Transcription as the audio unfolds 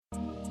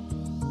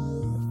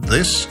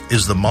This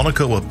is the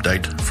Monaco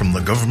Update from the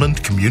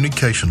Government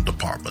Communication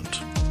Department.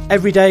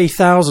 Every day,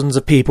 thousands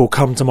of people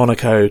come to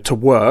Monaco to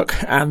work,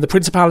 and the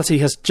Principality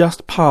has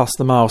just passed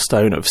the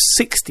milestone of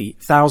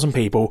 60,000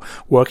 people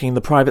working in the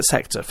private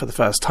sector for the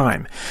first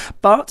time.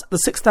 But the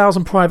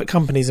 6,000 private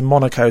companies in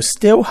Monaco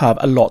still have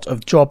a lot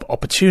of job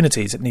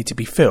opportunities that need to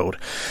be filled.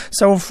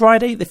 So on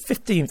Friday, the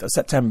 15th of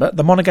September,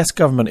 the Monegasque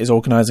government is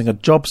organising a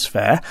jobs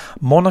fair,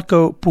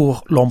 Monaco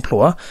pour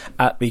l'Emploi,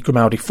 at the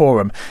Grimaldi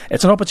Forum.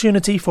 It's an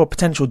opportunity for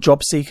potential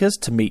job seekers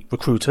to meet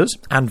recruiters,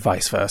 and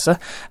vice versa,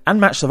 and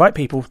match the right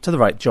people to the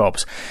right jobs.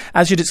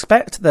 As you'd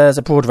expect, there's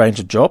a broad range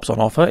of jobs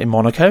on offer in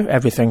Monaco,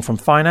 everything from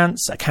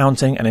finance,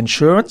 accounting and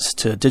insurance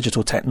to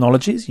digital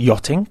technologies,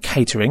 yachting,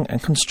 catering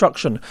and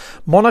construction.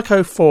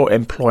 Monaco for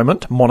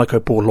Employment, Monaco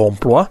pour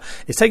l'Emploi,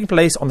 is taking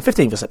place on the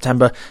 15th of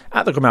September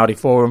at the Grimaldi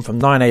Forum from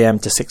 9 a.m.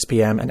 to 6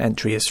 p.m. and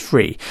entry is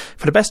free.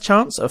 For the best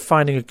chance of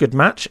finding a good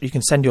match, you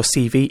can send your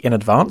CV in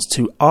advance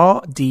to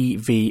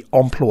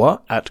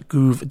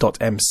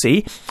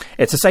rdvemploi@gouv.mc.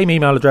 It's the same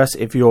email address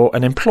if you're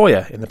an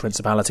employer in the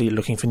Principality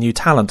looking for new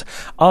talent.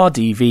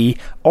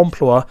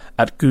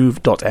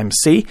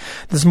 rdvemploi@gouv.mc.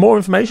 There's more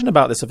information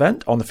about this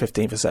event on the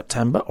 15th of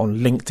September on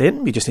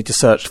LinkedIn. You just need to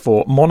search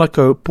for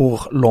Monaco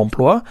pour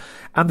l'Emploi,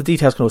 and the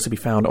details can also be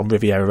found on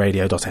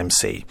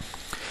rivieraradio.mc.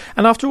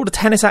 And after all the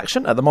tennis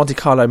action at the Monte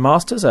Carlo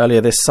Masters earlier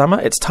this summer,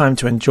 it's time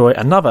to enjoy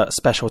another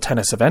special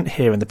tennis event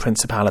here in the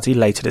Principality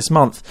later this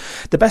month.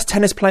 The best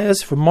tennis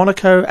players from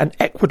Monaco and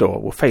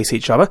Ecuador will face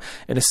each other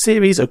in a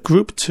series of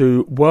Group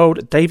 2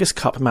 World Davis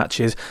Cup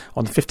matches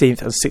on the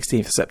 15th and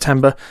 16th of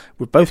September,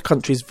 with both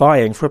countries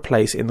vying for a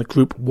place in the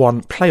Group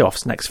 1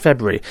 playoffs next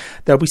February.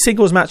 There'll be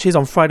singles matches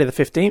on Friday the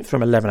 15th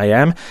from 11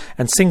 a.m,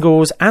 and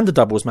singles and a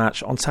doubles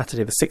match on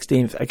Saturday the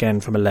 16th, again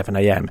from 11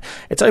 a.m.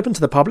 It's open to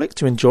the public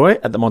to enjoy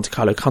at the Monte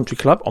Carlo Country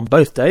Club on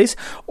both days,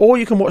 or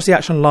you can watch the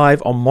action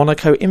live on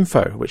Monaco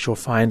Info, which you'll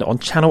find on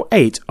Channel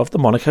 8 of the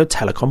Monaco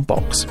Telecom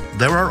box.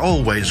 There are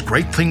always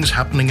great things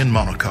happening in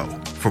Monaco.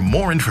 For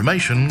more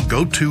information,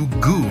 go to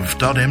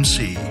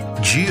gouv.mc,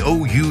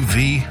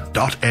 gouv.mc.